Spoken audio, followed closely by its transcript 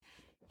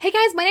Hey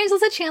guys, my name is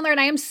Lisa Chandler and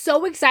I am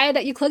so excited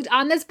that you clicked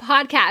on this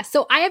podcast.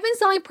 So I have been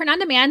selling print on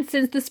demand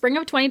since the spring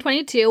of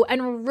 2022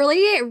 and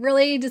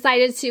really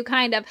decided to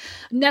kind of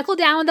knuckle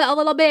down a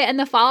little bit in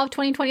the fall of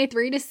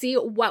 2023 to see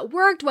what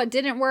worked, what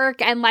didn't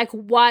work, and like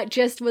what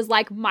just was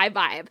like my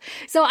vibe.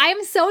 So I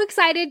am so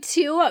excited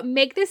to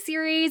make this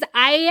series.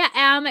 I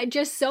am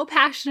just so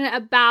passionate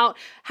about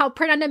how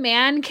print on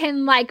demand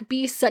can like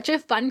be such a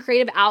fun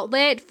creative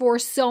outlet for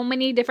so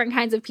many different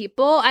kinds of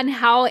people and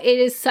how it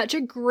is such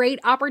a great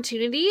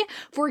opportunity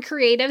for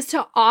creatives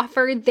to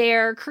offer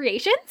their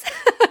creations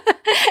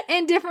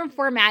in different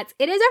formats.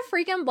 It is a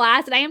freaking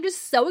blast and I am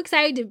just so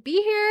excited to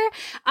be here.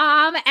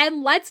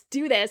 And let's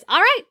do this.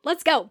 All right,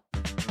 let's go.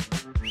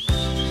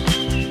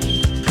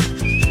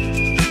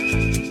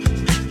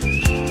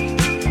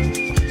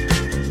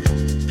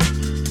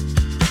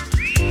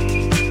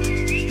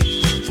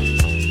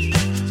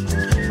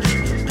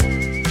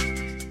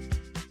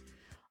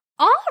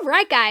 All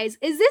right, guys,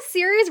 is this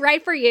series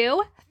right for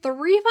you?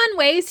 3 fun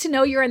ways to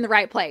know you're in the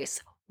right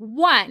place.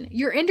 1,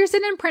 you're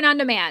interested in print on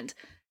demand.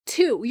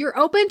 2, you're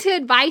open to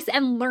advice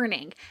and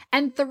learning.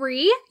 And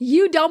 3,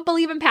 you don't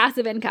believe in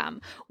passive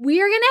income.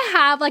 We are going to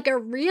have like a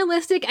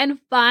realistic and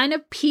fun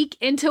peek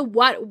into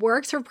what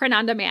works for print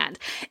on demand.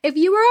 If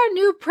you are a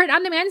new print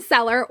on demand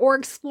seller or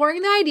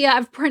exploring the idea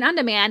of print on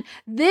demand,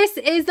 this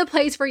is the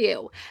place for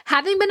you.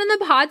 Having been in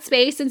the pod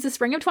space since the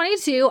spring of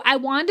 22, I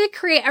wanted to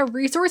create a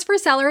resource for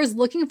sellers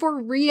looking for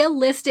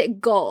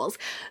realistic goals.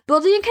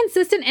 Building a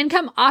consistent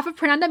income off of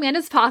print on demand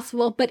is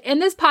possible, but in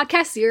this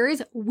podcast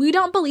series, we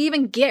don't believe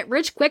in get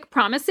rich quick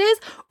promises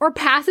or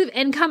passive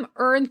income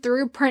earned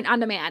through print on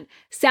demand.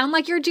 Sound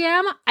like your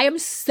jam? I am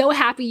so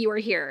happy you are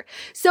here.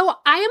 So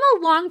I am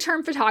a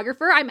long-term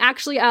photographer. I'm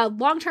actually a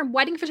long-term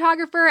wedding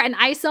photographer and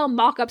I sell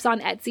mock-ups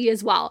on Etsy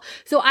as well.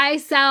 So I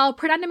sell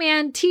print on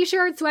demand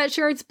t-shirts,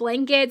 sweatshirts,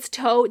 blankets,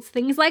 totes,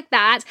 things like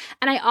that.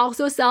 And I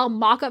also sell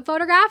mock-up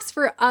photographs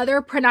for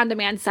other print on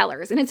demand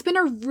sellers. And it's been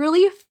a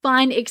really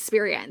fun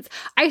experience.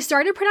 I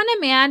started print on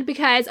demand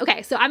because,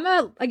 so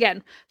I'm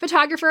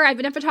photographer. I've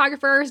been a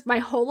photographer my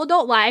whole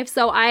adult life.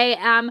 So I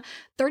am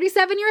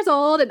 37 years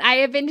old and I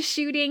have been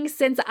shooting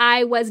since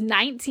I was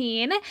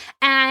 19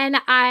 and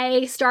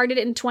I started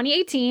in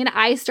 2018.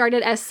 I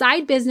started a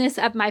side business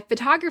of my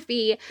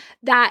photography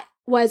that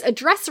was a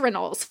dress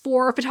rentals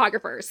for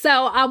photographers.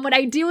 So what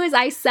I do is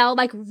I sell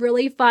like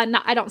really fun,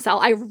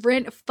 I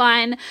rent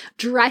fun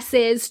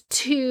dresses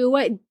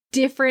to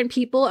different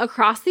people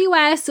across the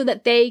US so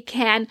that they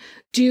can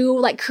do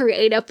like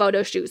creative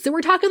photo shoots. So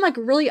we're talking like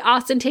really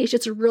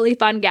ostentatious, really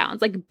fun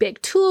gowns, like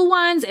big tulle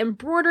ones,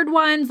 embroidered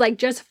ones, like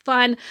just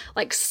fun,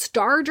 like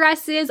star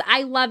dresses.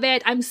 I love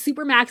it. I'm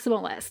super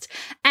maximalist.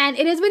 And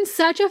it has been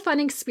such a fun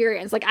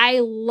experience. Like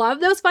I love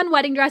those fun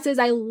wedding dresses.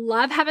 I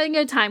love having a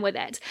good time with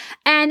it.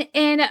 And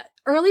in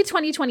early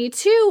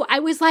 2022,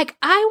 I was like,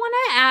 I want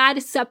to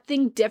add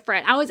something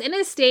different. I was in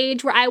a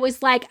stage where I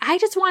was like, I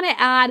just want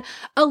to add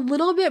a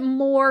little bit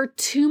more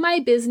to my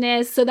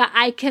business so that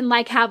I can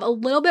like have a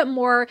little bit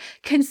more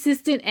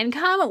consistent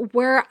income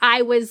where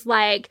I was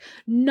like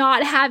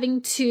not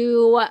having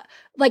to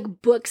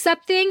like book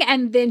something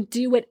and then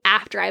do it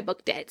after I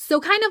booked it. So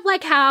kind of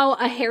like how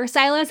a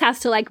hairstylist has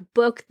to like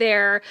book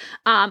their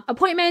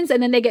appointments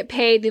and then they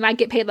might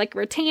get paid like a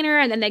retainer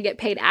and then they get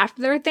paid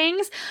after their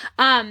things.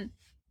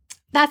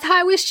 That's how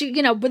I was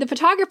with a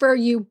photographer,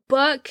 you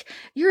book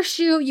your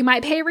shoot, you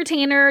might pay a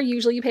retainer,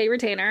 usually you pay a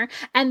retainer,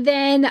 and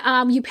then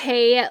you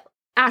pay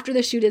after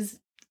the shoot is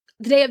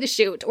the day of the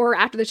shoot or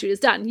after the shoot is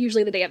done,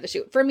 usually the day of the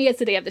shoot. For me, it's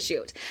the day of the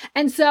shoot.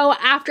 And so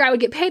after I would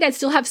get paid, I'd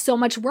still have so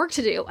much work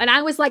to do. And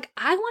I was like,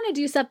 I want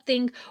to do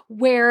something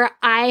where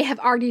I have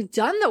already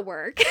done the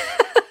work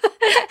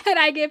and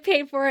I get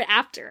paid for it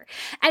after.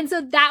 And so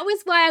that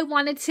was why I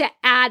wanted to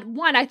add,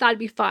 1, I thought it'd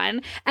be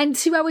fun. And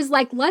 2, I was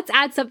like, let's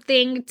add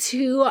something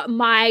to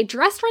my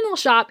dress rental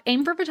shop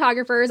aimed for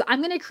photographers.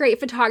 I'm going to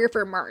create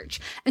photographer merch.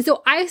 And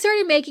so I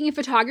started making a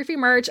photography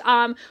merch.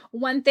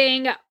 One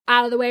thing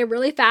out of the way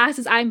really fast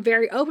is I'm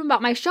very open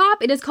about my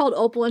shop. It is called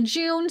Opal and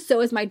June. So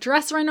is my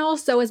dress rental.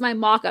 So is my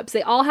mock-ups.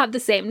 They all have the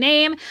same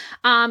name.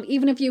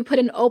 Even if you put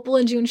in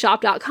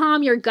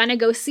opalandjuneshop.com, you're going to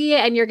go see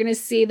it and you're going to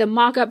see the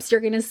mock-ups.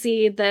 You're going to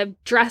see the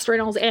dress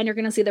rentals and you're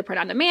going to see the print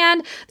on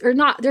demand. There's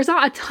not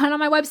a ton on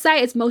my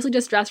website. It's mostly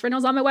just dress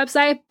rentals on my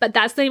website, but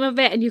that's the name of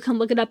it. And you can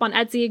look it up on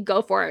Etsy.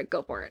 Go for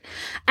it.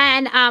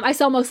 And I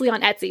sell mostly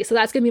on Etsy. So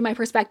that's going to be my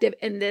perspective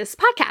in this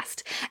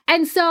podcast.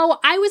 And so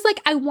I was like,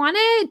 I want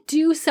to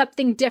do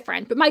something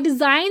different, but my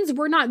designs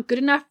were not good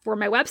enough for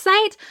my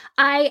website.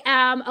 I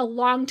am a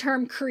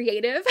long-term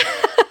creative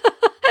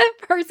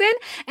person.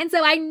 And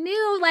so I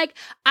knew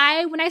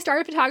when I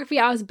started photography,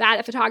 I was bad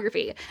at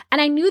photography. And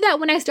I knew that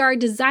when I started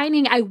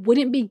designing, I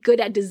wouldn't be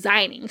good at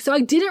designing. So I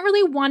didn't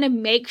really want to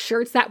make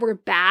shirts that were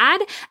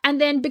bad. And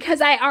then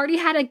because I already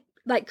had a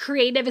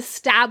creative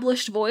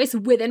established voice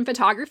within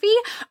photography,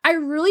 I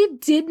really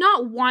did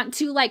not want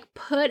to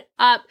put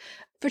up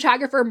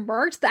photographer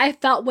merch that I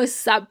felt was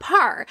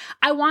subpar.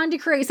 I wanted to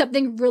create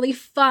something really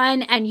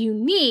fun and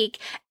unique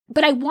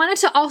but I wanted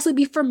to also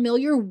be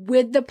familiar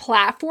with the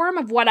platform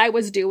of what I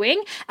was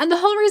doing. And the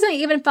whole reason I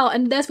even fell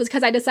into this was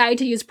because I decided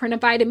to use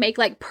Printify to make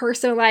like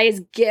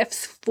personalized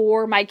gifts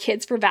for my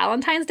kids for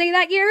Valentine's Day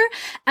that year.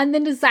 And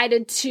then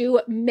decided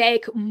to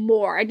make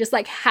more and just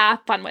like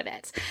have fun with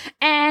it.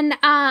 And,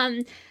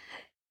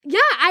 yeah,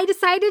 I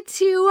decided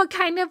to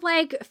kind of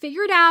like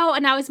figure it out,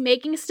 and I was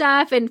making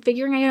stuff and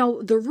figuring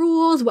out the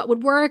rules, what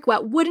would work,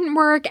 what wouldn't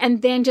work,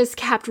 and then just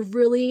kept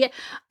really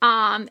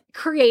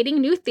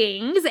creating new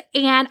things.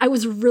 And I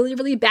was really,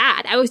 really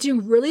bad. I was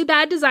doing really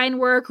bad design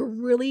work,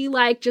 really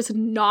like just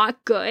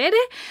not good.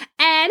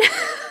 And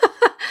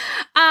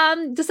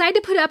decided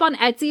to put it up on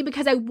Etsy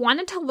because I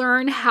wanted to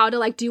learn how to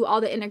like do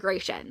all the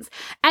integrations.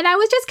 And I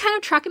was just kind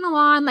of trucking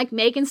along, like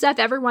making stuff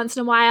every once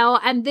in a while.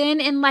 And then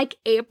in like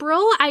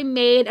April, I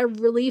made a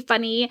really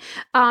funny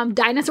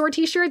dinosaur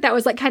t-shirt that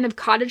was like kind of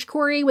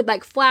cottagecore with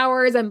like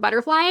flowers and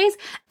butterflies.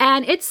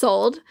 And it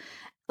sold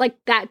like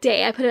that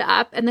day. I put it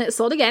up and then it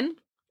sold again.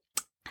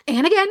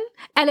 And again,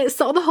 and it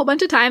sold a whole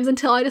bunch of times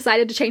until I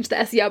decided to change the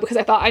SEO because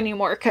I thought I knew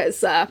more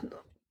because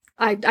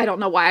I don't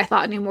know why I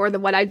thought I knew more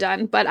than what I'd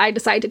done, but I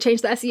decided to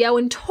change the SEO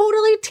and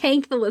totally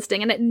tanked the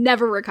listing and it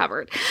never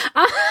recovered.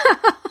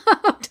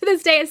 To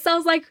this day, it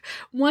sells like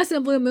once in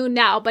a blue moon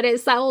now, but it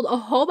sold a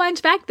whole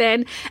bunch back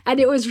then and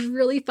it was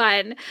really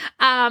fun.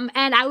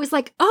 And I was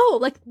like, oh,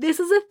 like this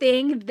is a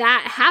thing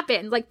that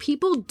happened. Like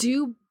people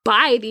do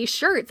buy these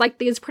shirts, like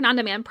these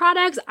print-on-demand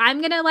products.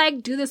 I'm gonna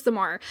like do this some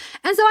more.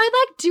 And so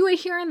I like do it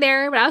here and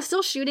there, but I was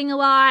still shooting a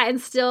lot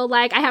and still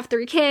like I have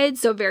 3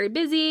 kids, so very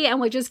busy and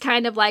was just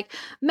kind of like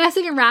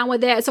messing around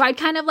with it. So I'd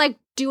kind of like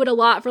do it a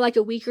lot for like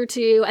a week or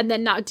two and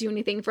then not do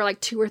anything for like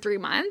 2 or 3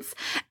 months.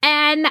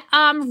 And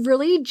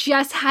really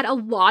just had a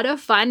lot of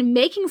fun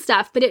making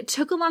stuff, but it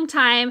took a long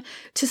time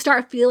to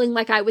start feeling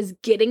like I was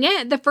getting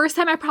it. The first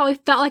time I probably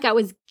felt like I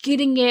was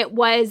getting it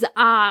was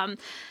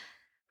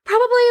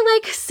probably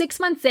like 6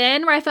 months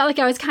in where I felt like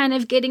I was kind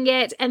of getting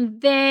it. And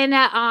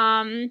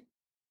then,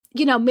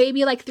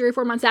 maybe like 3 or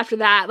 4 months after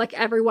that, like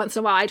every once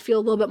in a while, I'd feel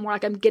a little bit more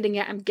like I'm getting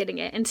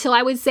it until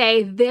I would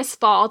say this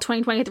fall,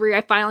 2023,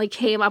 I finally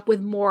came up with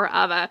more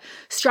of a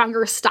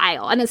stronger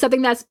style. And it's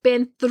something that's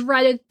been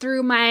threaded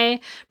through my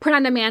print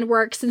on demand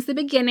work since the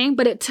beginning,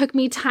 but it took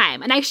me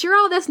time. And I share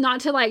all this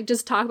not to like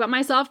just talk about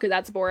myself because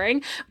that's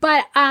boring,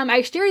 but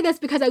I share this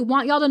because I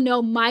want y'all to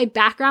know my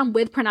background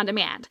with print on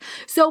demand.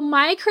 So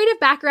my creative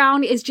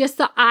background is just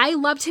that I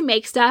love to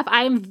make stuff.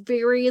 I am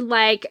very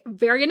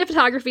into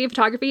photography.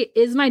 Photography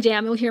is my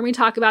jam. You'll hear me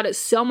talk about it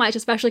so much,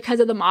 especially because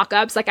of the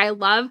mock-ups. Like I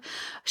love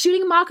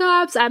shooting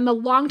mock-ups. I'm a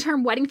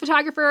long-term wedding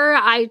photographer.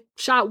 I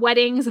shot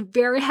weddings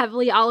very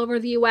heavily all over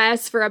the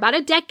US for about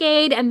a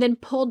decade and then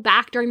pulled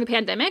back during the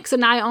pandemic. So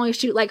now I only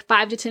shoot like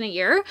 5 to 10 a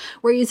year,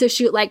 where I used to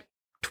shoot like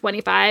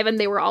 25 and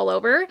they were all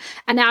over.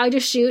 And now I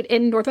just shoot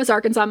in Northwest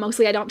Arkansas.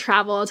 Mostly I don't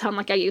travel a ton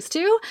like I used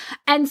to.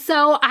 And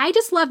so I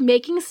just love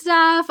making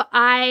stuff.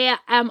 I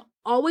am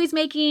always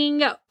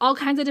making all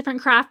kinds of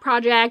different craft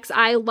projects.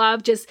 I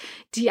love just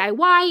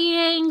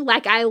DIYing.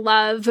 Like I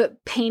love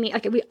painting.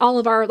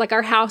 Like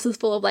our house is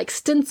full of like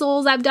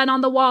stencils I've done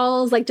on the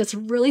walls, like just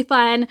really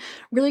fun,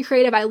 really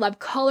creative. I love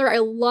color. I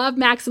love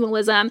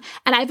maximalism.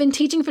 And I've been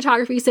teaching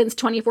photography since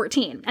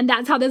 2014. And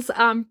that's how this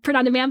print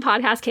on demand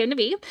podcast came to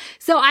be.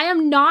 So I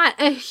am not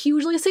a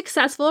hugely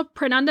successful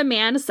print on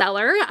demand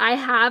seller. I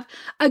have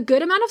a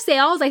good amount of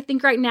sales. I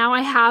think right now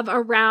I have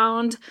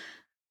around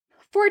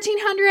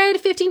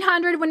 1,400,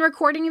 1,500 when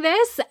recording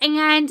this.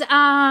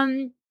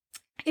 And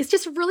it's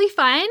just really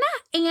fun.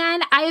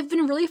 And I have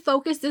been really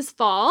focused this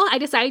fall. I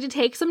decided to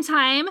take some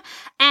time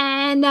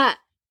and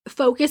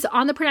focus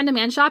on the print on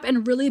demand shop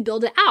and really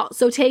build it out.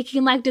 So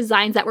taking like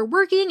designs that were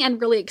working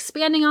and really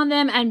expanding on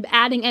them and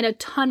adding in a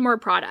ton more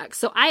products.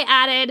 So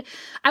I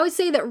would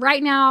say that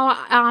right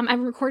now,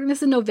 I'm recording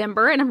this in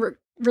November and I'm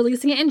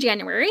releasing it in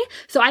January.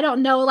 So I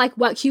don't know like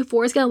what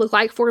Q4 is going to look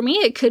like for me.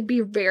 It could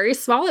be very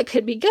small. It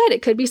could be good.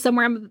 It could be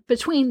somewhere in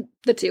between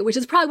the two, which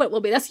is probably what it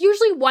will be. That's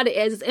usually what it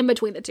is in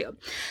between the two.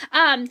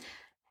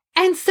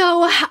 And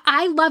so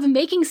I love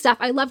making stuff.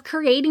 I love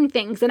creating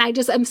things. And I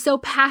just am so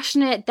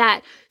passionate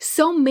that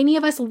so many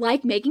of us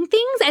like making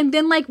things. And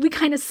then like we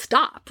kind of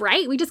stop,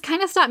 right? We just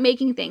kind of stop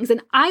making things.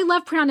 And I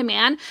love print on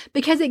demand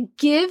because it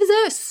gives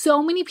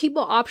so many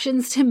people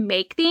options to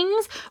make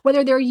things,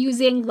 whether they're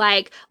using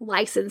like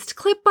licensed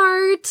clip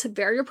art,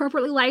 very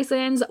appropriately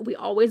licensed. We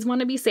always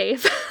want to be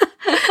safe.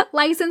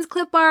 Licensed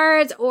clip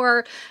art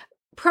or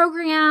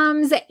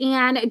programs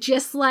and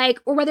just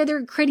like, or whether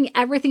they're creating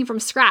everything from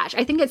scratch.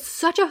 I think it's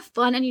such a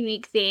fun and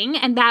unique thing.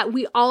 And that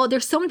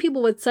there's so many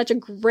people with such a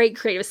great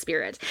creative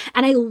spirit.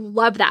 And I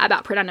love that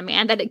about print on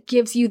demand, that it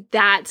gives you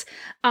that,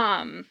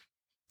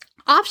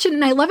 option.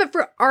 And I love it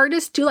for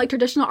artists too, like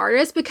traditional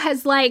artists,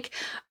 because like,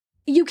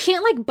 you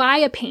can't like buy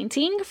a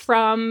painting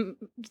from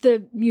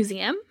the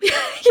museum.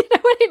 You know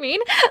what I mean?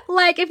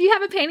 Like if you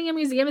have a painting in a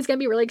museum, it's going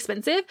to be really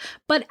expensive,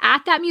 but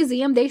at that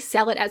museum, they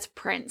sell it as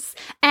prints.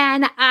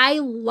 And I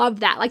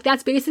love that. Like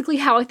that's basically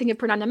how I think of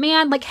print on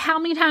demand. Like how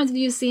many times have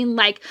you seen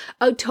like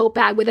a tote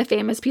bag with a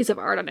famous piece of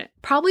art on it?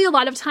 Probably a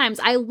lot of times.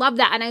 I love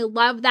that. And I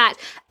love that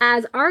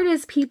as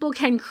artists, people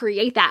can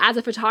create that. As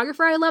a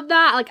photographer, I love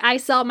that. Like I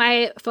sell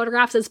my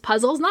photographs as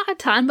puzzles, not a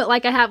ton, but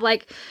like I have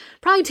like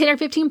probably 10 or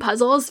 15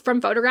 puzzles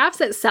from photographs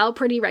that sell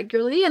pretty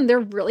regularly, and they're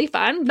really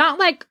fun. Not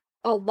like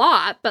a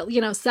lot, but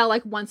sell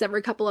like once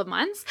every couple of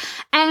months.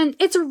 And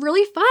it's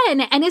really fun.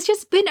 And it's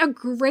just been a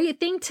great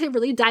thing to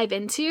really dive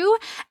into.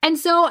 And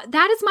so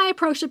that is my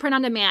approach to print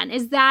on demand,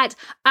 is that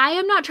I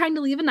am not trying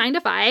to leave a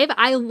 9-to-5.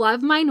 I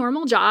love my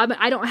normal job.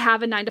 I don't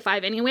have a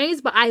 9-to-5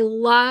 anyways, but I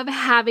love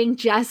having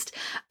just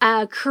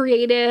a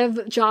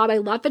creative job. I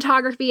love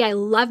photography. I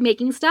love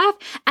making stuff.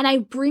 And I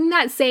bring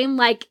that same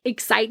like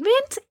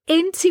excitement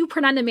into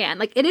print on demand.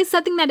 Like it is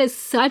something that is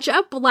such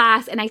a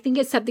blast. And I think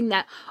it's something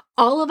that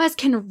all of us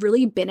can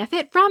really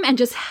benefit from and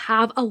just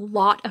have a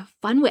lot of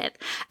fun with.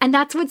 And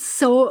that's what's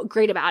so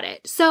great about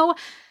it. So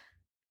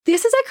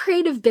this is a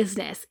creative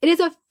business. It is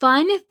a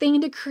fun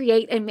thing to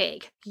create and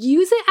make.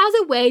 Use it as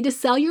a way to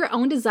sell your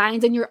own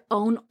designs and your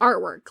own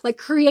artwork. Like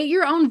create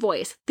your own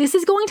voice. This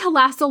is going to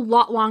last a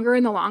lot longer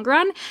in the long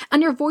run,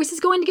 and your voice is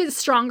going to get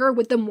stronger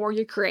with the more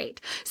you create.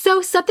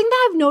 So something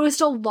that I've noticed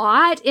a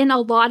lot in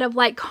a lot of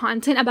like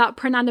content about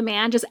print on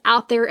demand just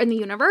out there in the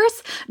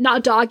universe,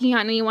 not dogging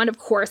on anyone, of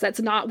course, that's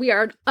not, we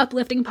are an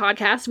uplifting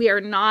podcast. We're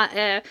not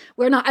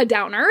a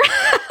downer.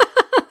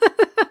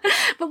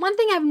 But one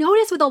thing I've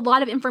noticed with a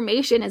lot of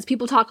information is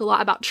people talk a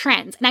lot about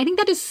trends. And I think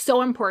that is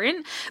so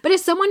important. But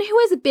as someone who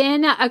has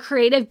been a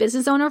creative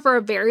business owner for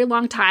a very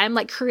long time,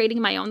 like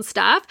creating my own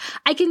stuff,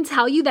 I can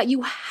tell you that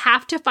you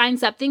have to find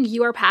something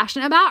you are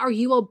passionate about or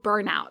you will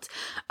burn out.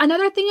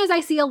 Another thing is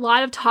I see a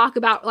lot of talk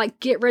about like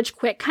get rich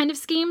quick kind of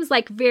schemes,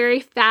 like very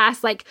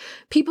fast, like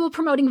people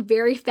promoting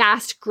very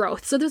fast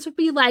growth. So this would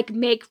be like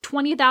make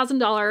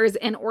 $20,000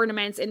 in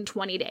ornaments in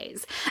 20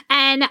 days.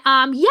 And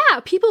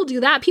people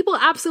do that. People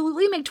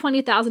absolutely make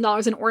 $20,000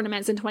 in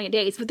ornaments in 20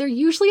 days, but they're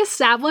usually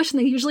established and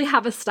they usually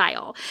have a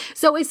style.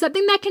 So it's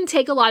something that can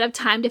take a lot of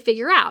time to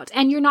figure out.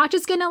 And you're not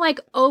just going to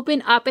like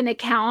open up an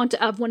account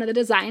of one of the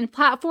design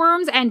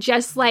platforms and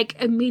just like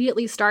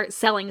immediately start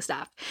selling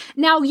stuff.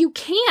 Now you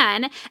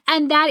can,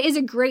 and that is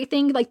a great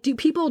thing. Like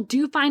people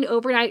do find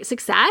overnight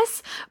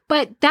success,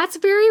 but that's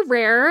very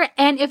rare.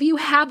 And if you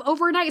have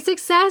overnight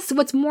success,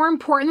 what's more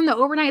important than the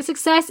overnight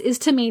success is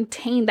to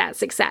maintain that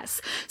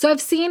success. So I've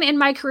seen in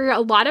my career,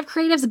 a lot of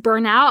creatives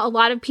burn out. A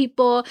lot of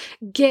people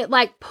get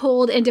like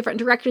pulled in different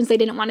directions they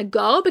didn't want to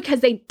go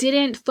because they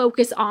didn't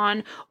focus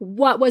on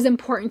what was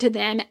important to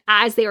them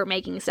as they were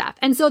making stuff.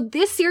 And so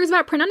this series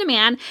about print on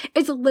demand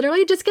is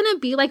literally just going to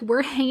be like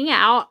we're hanging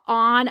out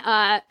on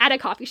at a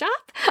coffee shop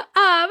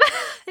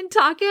and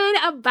talking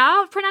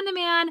about print on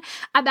demand,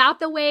 about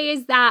the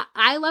ways that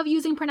I love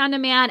using print on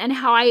demand and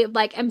how I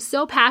like am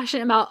so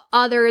passionate about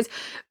others,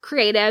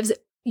 creatives,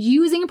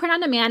 using print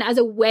on demand as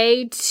a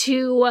way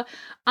to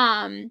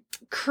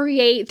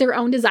create their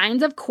own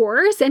designs, of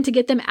course, and to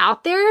get them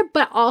out there,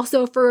 but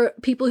also for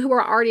people who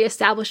are already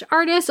established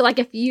artists. So like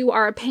if you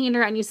are a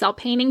painter and you sell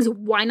paintings,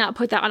 why not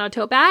put that on a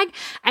tote bag?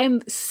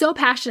 I'm so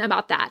passionate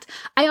about that.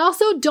 I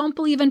also don't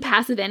believe in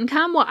passive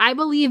income. What I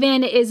believe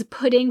in is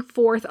putting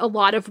forth a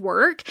lot of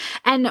work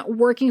and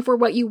working for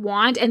what you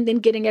want and then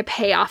getting a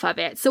payoff of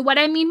it. So what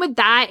I mean with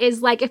that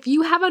is like if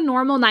you have a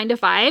normal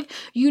 9-to-5,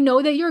 you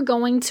know that you're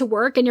going to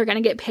work and you're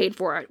going to get paid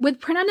for it. With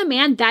print on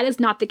demand, that is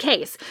not the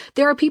case.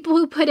 There are people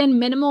who put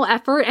in minimal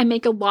effort and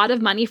make a lot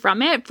of money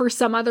from it for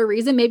some other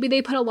reason. Maybe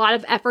they put a lot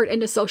of effort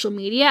into social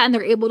media and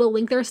they're able to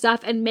link their stuff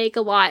and make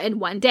a lot in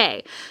one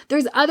day.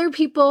 There's other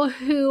people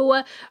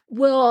who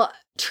will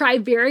try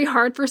very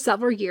hard for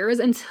several years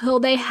until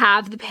they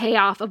have the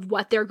payoff of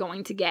what they're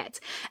going to get.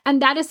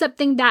 And that is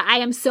something that I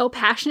am so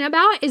passionate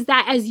about, is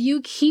that as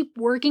you keep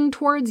working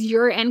towards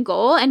your end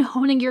goal and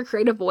honing your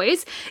creative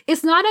voice,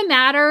 it's not a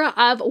matter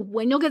of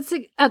when you'll get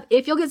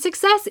if you'll get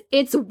success,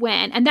 it's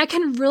when. And that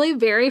can really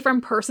vary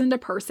from person to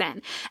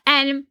person.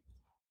 And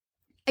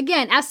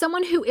again, as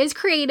someone who is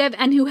creative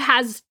and who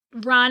has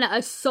run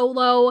a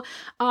solo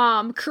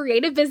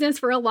creative business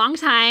for a long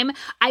time,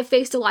 I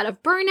faced a lot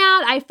of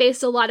burnout. I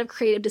faced a lot of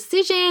creative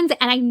decisions.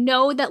 And I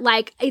know that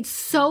like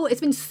it's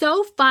been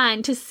so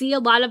fun to see a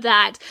lot of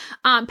that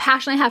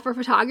passion I have for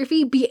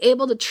photography be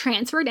able to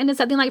transfer it into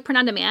something like print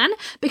on demand,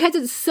 because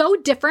it's so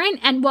different.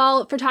 And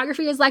while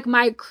photography is like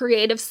my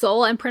creative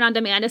soul and print on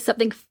demand is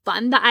something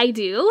fun that I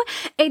do,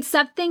 it's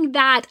something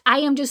that I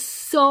am just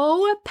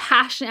so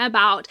passionate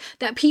about,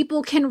 that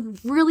people can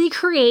really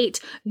create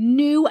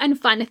new and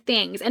fun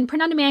things. And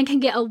print on demand can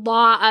get a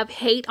lot of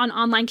hate on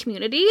online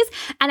communities.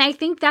 And I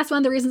think that's one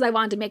of the reasons I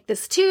wanted to make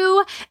this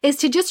too, is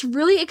to just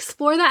really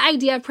explore that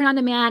idea of print on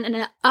demand in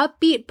an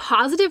upbeat,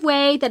 positive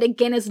way that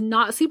again is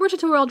not super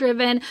tutorial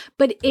driven,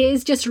 but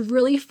is just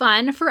really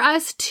fun for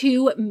us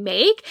to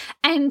make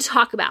and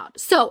talk about.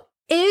 So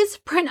is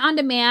print on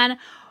demand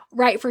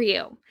right for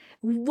you?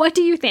 What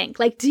do you think?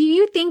 Like, do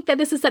you think that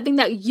this is something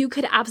that you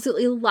could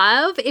absolutely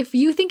love? If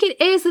you think it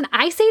is, then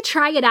I say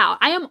try it out.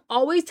 I am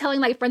always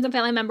telling like friends and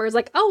family members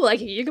like, oh, like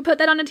you could put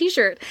that on a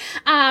t-shirt.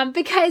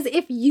 Because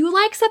if you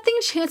like something,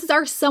 chances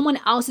are someone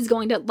else is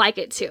going to like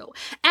it too.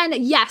 And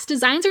yes,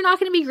 designs are not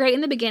going to be great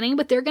in the beginning,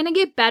 but they're going to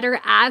get better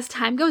as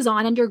time goes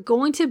on, and you're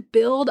going to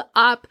build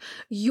up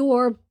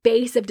your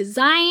base of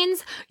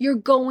designs. You're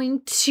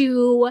going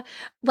to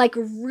like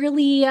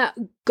really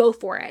go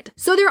for it.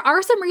 So there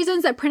are some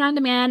reasons that print on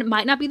demand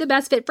might not be the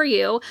best fit for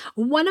you.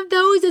 One of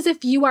those is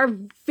if you are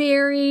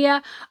very,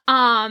 okay,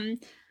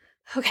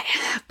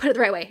 put it the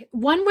right way.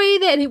 One way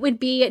that it would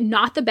be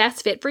not the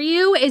best fit for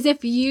you is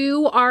if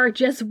you are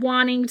just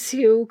wanting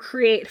to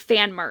create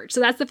fan merch. So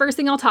that's the first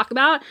thing I'll talk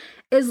about.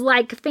 Is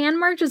like fan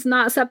merch is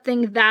not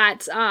something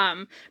that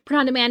print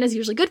on demand is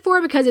usually good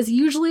for, because it's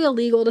usually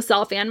illegal to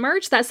sell fan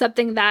merch. That's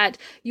something that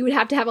you would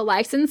have to have a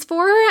license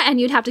for, and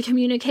you'd have to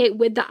communicate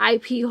with the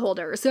IP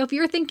holder. So if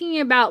you're thinking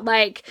about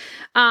like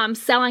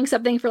selling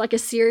something for like a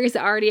series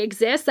that already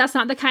exists, that's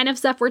not the kind of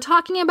stuff we're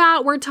talking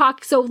about.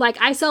 So like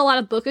I sell a lot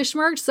of bookish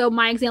merch. So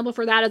my example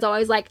for that is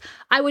always like,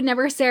 I would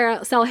never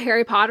sell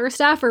Harry Potter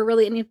stuff or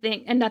really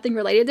anything and nothing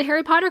related to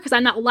Harry Potter, because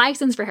I'm not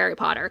licensed for Harry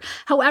Potter.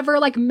 However,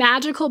 like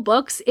magical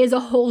books is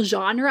a whole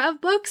genre of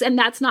books, and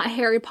that's not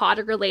Harry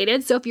Potter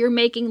related. So if you're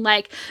making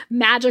like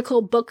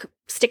magical book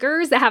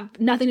stickers that have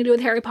nothing to do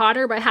with Harry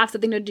Potter but have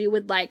something to do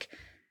with like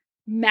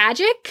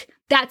magic,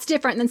 that's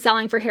different than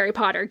selling for Harry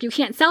Potter. You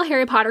can't sell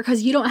Harry Potter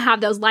because you don't have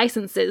those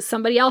licenses.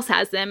 Somebody else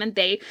has them, and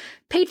they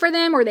paid for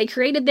them or they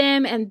created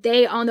them and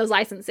they own those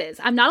licenses.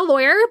 I'm not a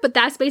lawyer, but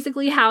that's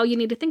basically how you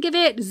need to think of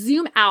it.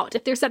 Zoom out.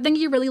 If there's something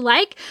you really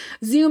like,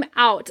 zoom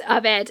out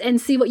of it and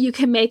see what you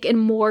can make in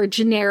more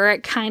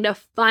generic kind of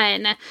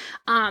fun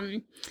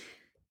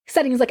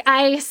settings. Like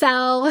I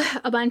sell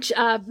a bunch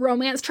of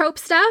romance trope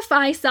stuff.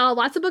 I sell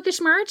lots of bookish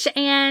merch,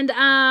 and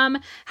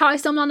how I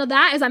stumbled onto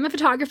that is I'm a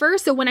photographer.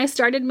 So when I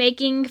started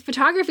making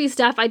photography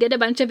stuff, I did a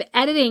bunch of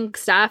editing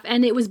stuff,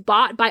 and it was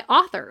bought by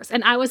authors.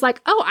 And I was like,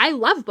 oh, I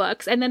love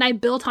books. And then I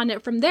built on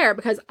it from there,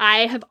 because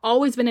I have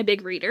always been a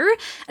big reader,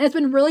 and it's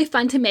been really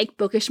fun to make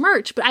bookish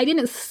merch. But I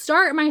didn't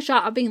start my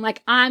shop being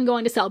like, I'm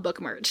going to sell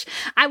book merch.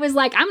 I was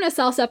like, I'm going to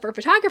sell stuff for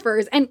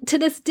photographers. And to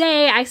this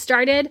day, I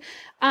started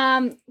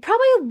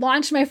probably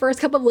launched my first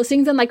couple of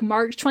listings in like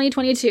March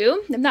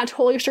 2022. I'm not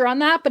totally sure on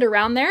that, but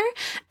around there.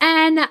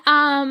 And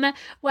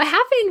what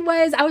happened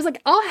was I was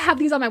like, I'll have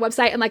these on my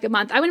website in like a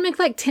month. I'm going to make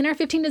like 10 or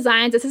 15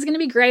 designs. This is going to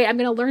be great. I'm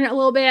going to learn it a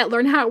little bit,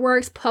 learn how it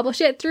works,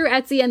 publish it through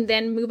Etsy, and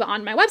then move it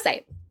on my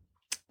website.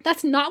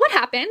 That's not what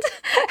happened.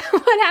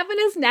 What happened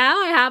is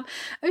now I have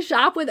a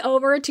shop with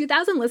over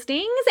 2,000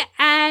 listings,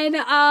 and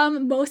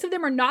most of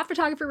them are not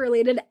photography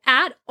related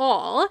at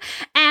all.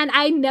 And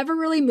I never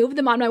really moved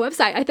them on my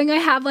website. I think I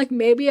have like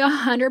maybe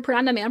 100 print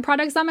on demand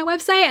products on my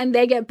website, and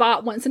they get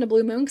bought once in a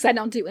blue moon because I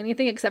don't do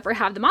anything except for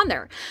have them on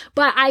there.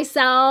 But I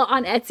sell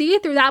on Etsy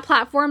through that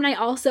platform, and I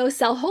also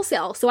sell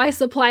wholesale. So I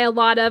supply a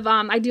lot of,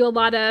 I do a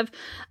lot of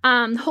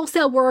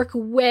wholesale work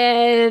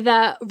with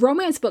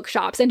romance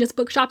bookshops and just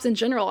bookshops in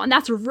general. And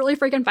that's really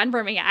freaking fun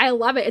for me. I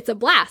love it. It's a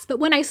blast. But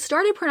when I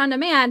started print on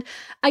demand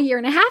a year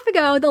and a half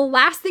ago, the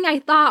last thing I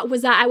thought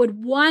was that I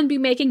would, one, be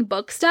making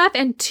book stuff,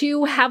 and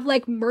two, have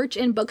like merch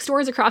in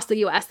bookstores across the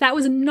US. That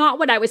was not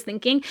what I was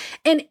thinking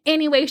in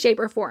any way, shape,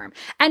 or form.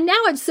 And now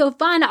it's so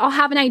fun. I'll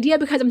have an idea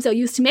because I'm so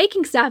used to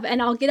making stuff, and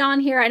I'll get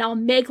on here and I'll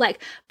make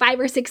like 5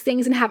 or 6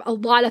 things and have a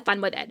lot of fun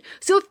with it.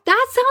 So if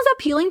that sounds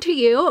appealing to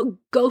you,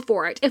 go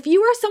for it. If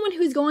you are someone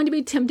who's going to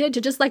be tempted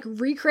to just like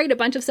recreate a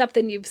bunch of stuff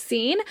that you've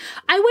seen,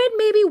 I would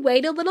maybe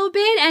wait a little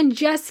bit and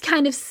just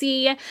kind of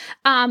see,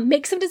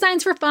 make some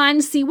designs for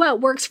fun, see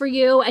what works for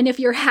you. And if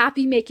you're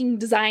happy making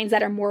designs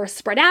that are more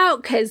spread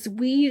out, because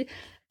we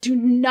do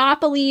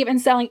not believe in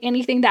selling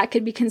anything that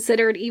could be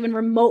considered even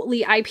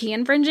remotely IP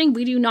infringing.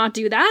 We do not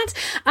do that.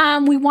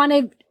 We want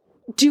to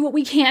do what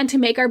we can to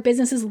make our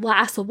businesses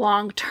last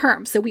long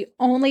term. So we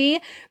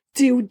only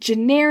do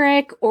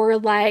generic or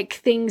like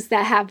things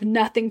that have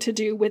nothing to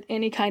do with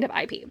any kind of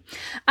IP.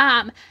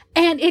 And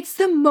it's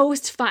the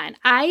most fun.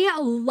 I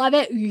love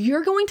it.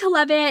 You're going to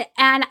love it.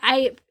 And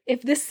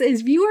if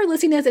you are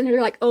listening to this and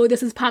you're like, oh,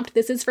 this is pumped,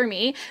 this is for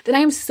me, then I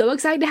am so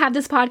excited to have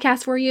this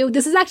podcast for you.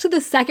 This is actually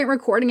the second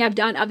recording I've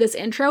done of this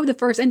intro. The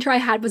first intro I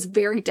had was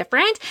very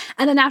different.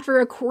 And then after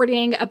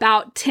recording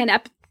about 10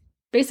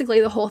 basically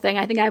the whole thing,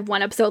 I think I have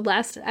 1 episode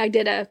left. I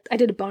did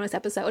a bonus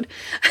episode.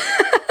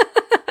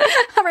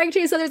 Right,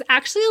 so there's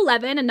actually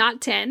 11 and not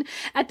 10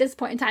 at this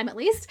point in time, at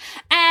least.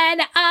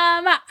 And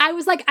I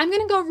was like, I'm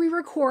going to go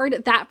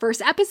re-record that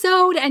first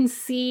episode and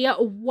see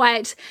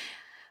what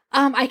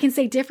I can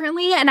say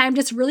differently. And I'm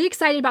just really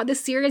excited about this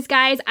series,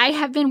 guys. I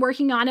have been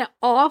working on it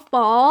all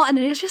fall, and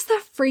it is just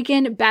the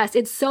freaking best.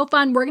 It's so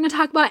fun. We're going to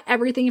talk about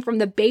everything from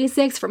the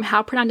basics, from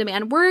how print on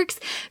demand works,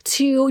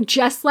 to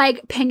just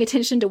like paying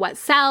attention to what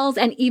sells,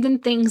 and even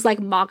things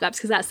like mock-ups,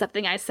 because that's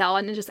something I sell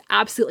and just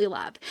absolutely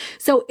love.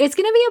 So it's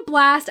going to be a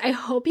blast. I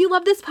hope you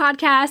love this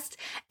podcast,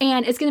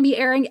 and it's going to be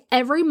airing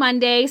every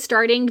Monday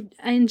starting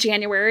in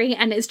January,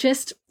 and it's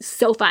just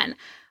so fun.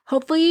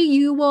 hopefully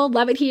you will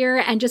love it here.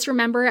 And just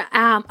remember,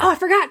 I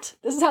forgot.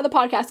 This is how the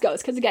podcast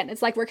goes. Because again,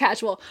 it's like we're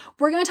casual.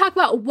 We're going to talk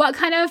about what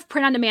kind of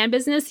print on demand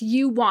business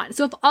you want.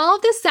 So if all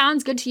of this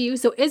sounds good to you,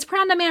 so is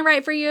print on demand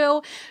right for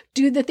you?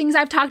 Do the things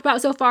I've talked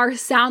about so far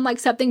sound like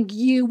something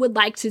you would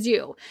like to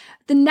do?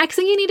 The next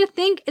thing you need to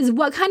think is,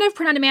 what kind of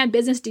print on demand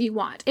business do you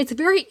want? It's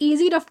very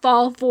easy to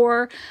fall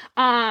for,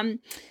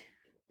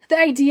 the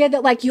idea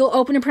that like you'll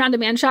open a print on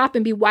demand shop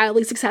and be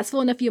wildly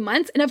successful in a few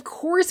months. And of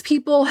course,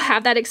 people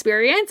have that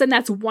experience and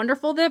that's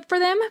wonderful for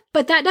them.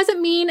 But that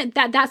doesn't mean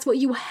that that's what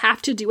you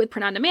have to do with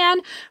print on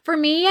demand. For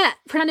me,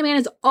 print on demand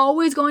is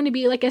always going to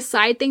be like a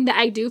side thing that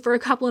I do for a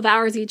couple of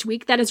hours each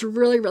week that is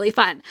really, really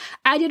fun.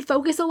 I did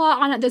focus a lot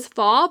on it this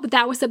fall, but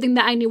that was something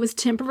that I knew was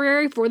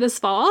temporary for this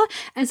fall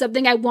and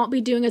something I won't be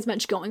doing as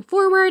much going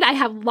forward. I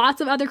have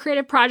lots of other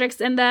creative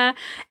projects in the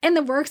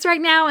works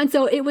right now. And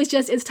so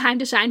it's time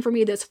to shine for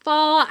me this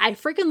fall. I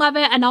freaking love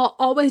it, and I'll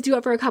always do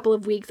it for a couple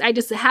of weeks. I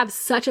just have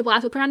such a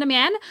blast with print on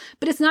demand,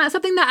 but it's not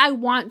something that I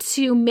want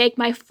to make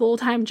my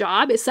full-time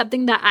job. It's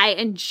something that I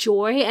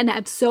enjoy and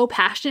am so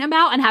passionate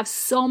about and have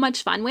so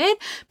much fun with,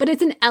 but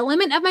it's an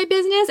element of my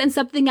business and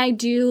something I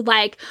do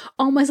like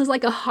almost as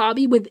like a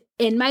hobby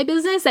within my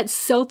business that's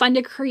so fun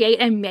to create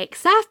and make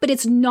stuff, but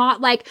it's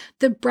not like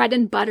the bread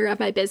and butter of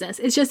my business.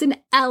 It's just an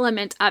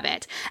element of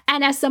it.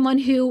 And as someone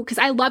who, because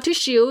I love to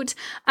shoot,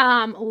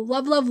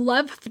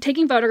 love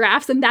taking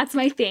photographs, and that's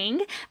my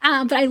thing,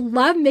 but I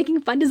love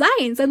making fun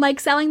designs and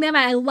like selling them.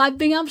 And I love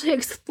being able to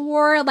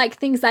explore like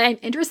things that I'm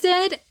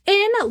interested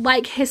in,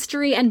 like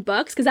history and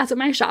books, because that's what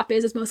my shop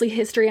is. It's mostly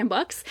history and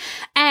books,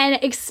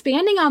 and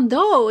expanding on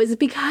those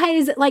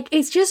because like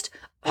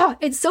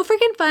it's so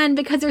freaking fun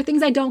because they're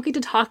things I don't get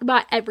to talk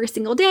about every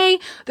single day.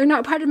 They're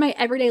not part of my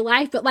everyday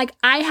life, but like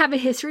I have a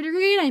history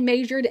degree and I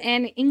majored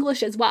in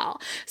English as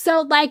well.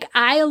 So like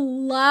I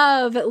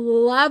love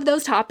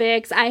those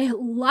topics. I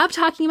love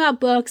talking about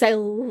books. I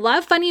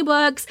love funny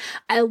books.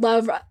 I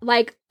love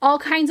like all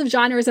kinds of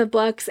genres of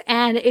books.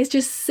 And it's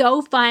just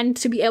so fun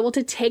to be able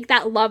to take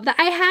that love that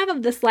I have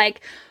of this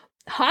like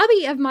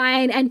hobby of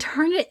mine and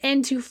turn it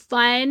into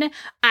fun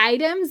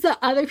items that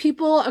other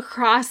people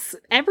across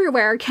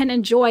everywhere can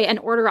enjoy and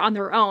order on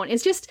their own.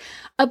 It's just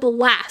a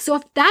blast. So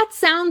if that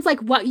sounds like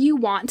what you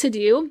want to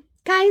do,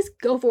 guys,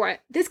 go for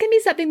it. This can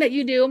be something that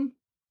you do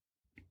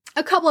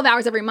a couple of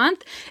hours every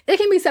month. It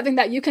can be something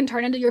that you can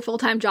turn into your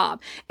full-time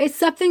job. It's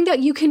something that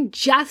you can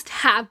just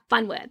have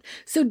fun with.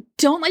 So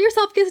don't let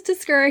yourself get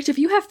discouraged. If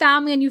you have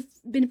family and you've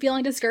been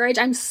feeling discouraged,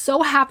 I'm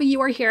so happy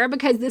you are here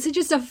because this is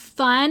just a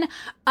fun,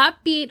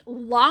 upbeat,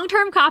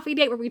 long-term coffee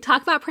date where we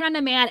talk about print on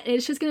demand, and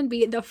it's just going to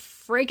be the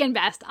freaking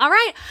best. All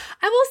right.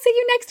 I will see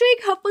you next week.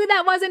 Hopefully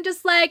that wasn't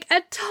just like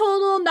a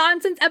total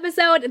nonsense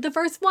episode. The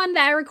first one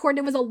that I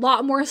recorded was a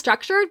lot more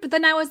structured, but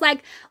then I was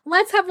like,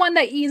 let's have one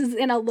that eases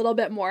in a little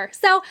bit more.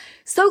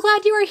 So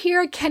glad you are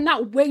here.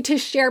 Cannot wait to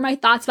share my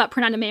thoughts about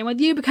print on demand with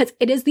you because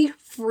it is the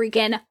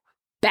freaking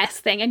best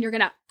thing and you're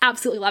going to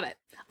absolutely love it.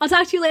 I'll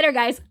talk to you later,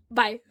 guys.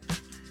 Bye.